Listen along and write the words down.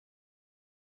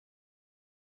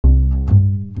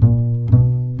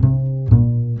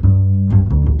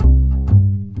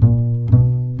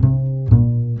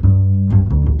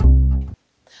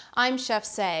I'm Chef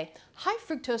Sauté. High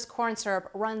fructose corn syrup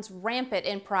runs rampant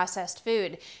in processed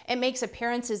food. It makes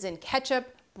appearances in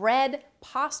ketchup, bread,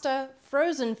 pasta,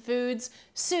 frozen foods,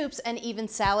 soups, and even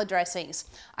salad dressings.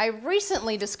 I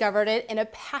recently discovered it in a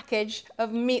package of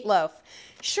meatloaf.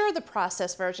 Sure, the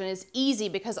processed version is easy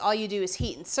because all you do is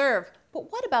heat and serve,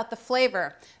 but what about the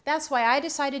flavor? That's why I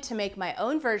decided to make my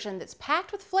own version that's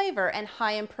packed with flavor and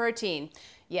high in protein.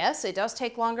 Yes, it does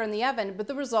take longer in the oven, but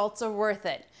the results are worth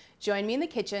it. Join me in the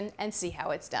kitchen and see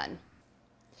how it's done.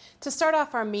 To start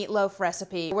off our meatloaf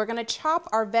recipe, we're going to chop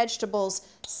our vegetables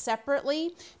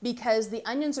separately because the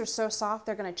onions are so soft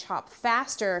they're going to chop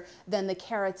faster than the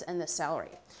carrots and the celery.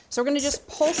 So we're going to just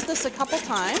pulse this a couple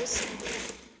times.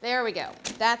 There we go.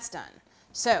 That's done.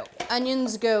 So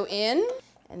onions go in,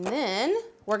 and then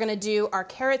we're going to do our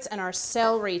carrots and our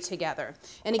celery together.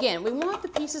 And again, we want the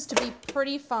pieces to be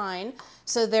pretty fine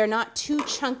so they're not too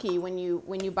chunky when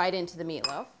you bite into the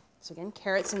meatloaf. So again,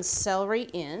 carrots and celery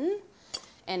in.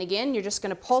 And again, you're just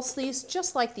going to pulse these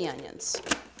just like the onions.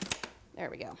 There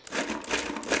we go.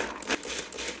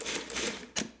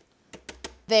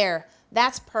 There,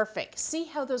 that's perfect. See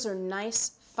how those are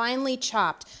nice, finely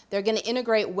chopped? They're going to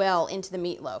integrate well into the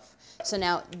meatloaf. So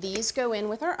now these go in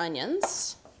with our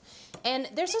onions. And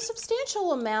there's a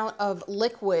substantial amount of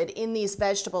liquid in these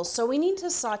vegetables, so we need to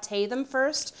saute them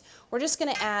first. We're just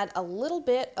going to add a little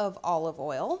bit of olive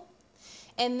oil.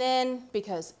 And then,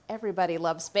 because everybody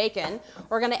loves bacon,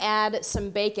 we're going to add some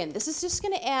bacon. This is just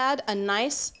going to add a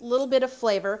nice little bit of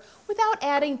flavor without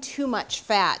adding too much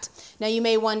fat. Now you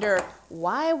may wonder,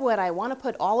 why would I want to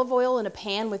put olive oil in a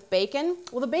pan with bacon?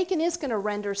 Well, the bacon is going to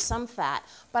render some fat,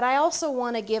 but I also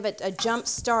want to give it a jump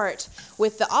start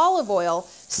with the olive oil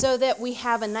so that we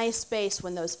have a nice base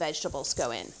when those vegetables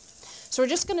go in. So we're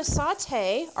just going to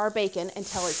saute our bacon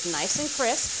until it's nice and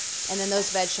crisp, and then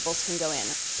those vegetables can go in.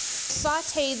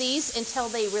 Saute these until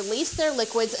they release their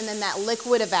liquids and then that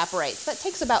liquid evaporates. That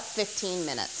takes about 15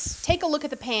 minutes. Take a look at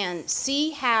the pan.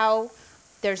 See how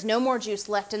there's no more juice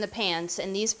left in the pans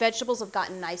and these vegetables have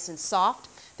gotten nice and soft.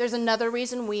 There's another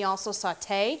reason we also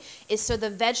saute is so the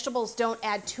vegetables don't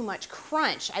add too much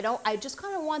crunch. I just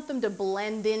kind of want them to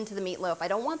blend into the meatloaf. I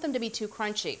don't want them to be too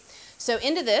crunchy. So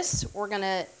into this, we're going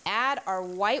to add our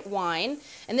white wine,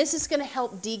 and this is going to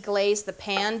help deglaze the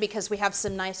pan because we have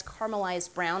some nice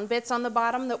caramelized brown bits on the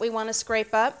bottom that we want to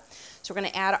scrape up. So we're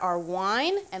going to add our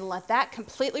wine and let that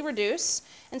completely reduce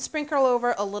and sprinkle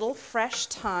over a little fresh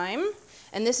thyme.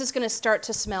 And this is going to start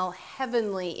to smell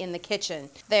heavenly in the kitchen.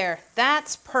 There,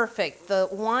 that's perfect. The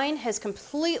wine has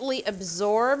completely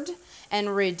absorbed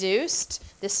and reduced.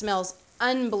 This smells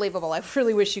unbelievable. I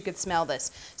really wish you could smell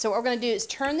this. So what we're going to do is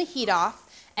turn the heat off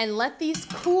and let these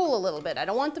cool a little bit. I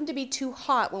don't want them to be too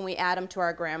hot when we add them to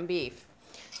our ground beef.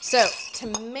 So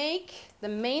to make the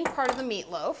main part of the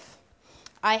meatloaf,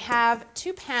 I have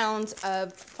 2 pounds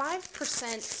of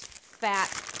 5% fat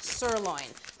sirloin.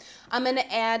 I'm going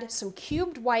to add some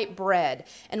cubed white bread,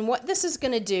 and what this is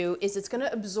going to do is it's going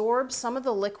to absorb some of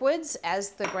the liquids as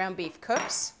the ground beef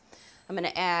cooks. I'm going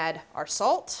to add our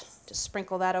salt, just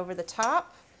sprinkle that over the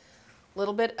top, a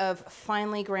little bit of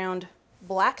finely ground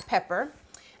black pepper,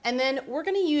 and then we're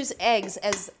going to use eggs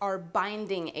as our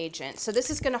binding agent. So this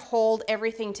is going to hold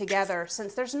everything together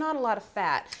since there's not a lot of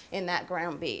fat in that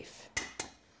ground beef.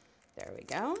 There we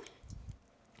go.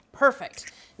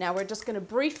 Perfect. Now we're just going to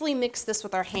briefly mix this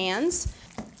with our hands.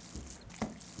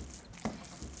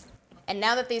 And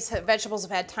now that these vegetables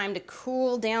have had time to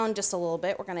cool down just a little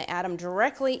bit, we're going to add them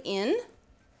directly in.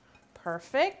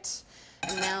 Perfect.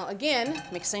 And now again,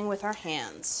 mixing with our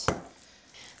hands.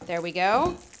 There we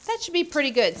go. That should be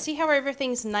pretty good. See how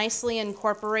everything's nicely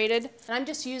incorporated? And I'm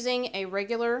just using a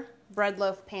regular bread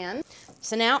loaf pan.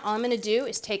 So now all I'm going to do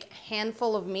is take a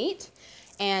handful of meat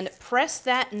and press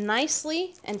that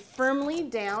nicely and firmly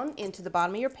down into the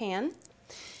bottom of your pan.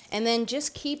 And then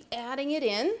just keep adding it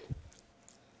in.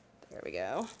 There we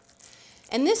go.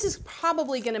 And this is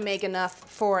probably going to make enough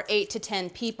for 8 to 10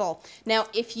 people. Now,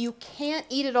 if you can't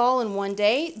eat it all in one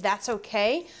day, that's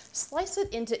okay. Slice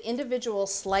it into individual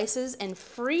slices and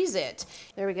freeze it.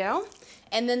 There we go.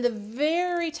 And then the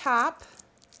very top,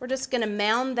 we're just going to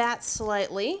mound that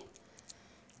slightly.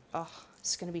 Oh,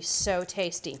 it's going to be so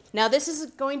tasty. Now this is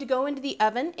going to go into the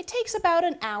oven. It takes about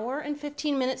an hour and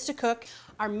 15 minutes to cook.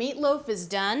 Our meatloaf is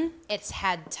done. It's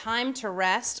had time to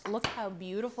rest. Look how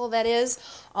beautiful that is,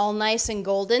 all nice and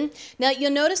golden. Now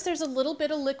you'll notice there's a little bit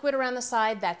of liquid around the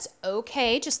side. That's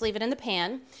okay, just leave it in the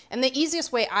pan. And the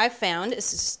easiest way I've found is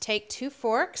to just take 2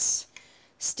 forks,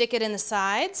 stick it in the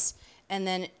sides, and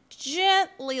then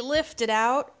gently lift it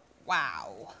out.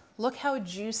 Wow. Look how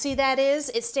juicy that is.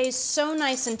 It stays so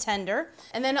nice and tender.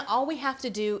 And then all we have to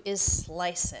do is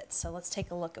slice it. So let's take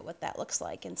a look at what that looks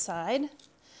like inside.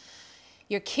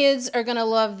 Your kids are gonna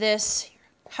love this.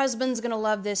 Your husband's gonna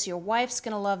love this. Your wife's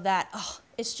gonna love that. Oh,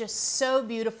 it's just so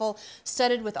beautiful,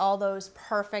 studded with all those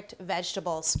perfect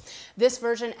vegetables. This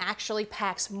version actually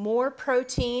packs more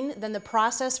protein than the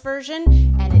processed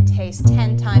version, and it tastes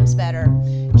 10 times better.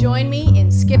 Join me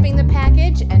in skipping the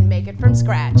package and make it from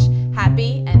scratch.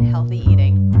 Happy and healthy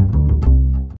eating.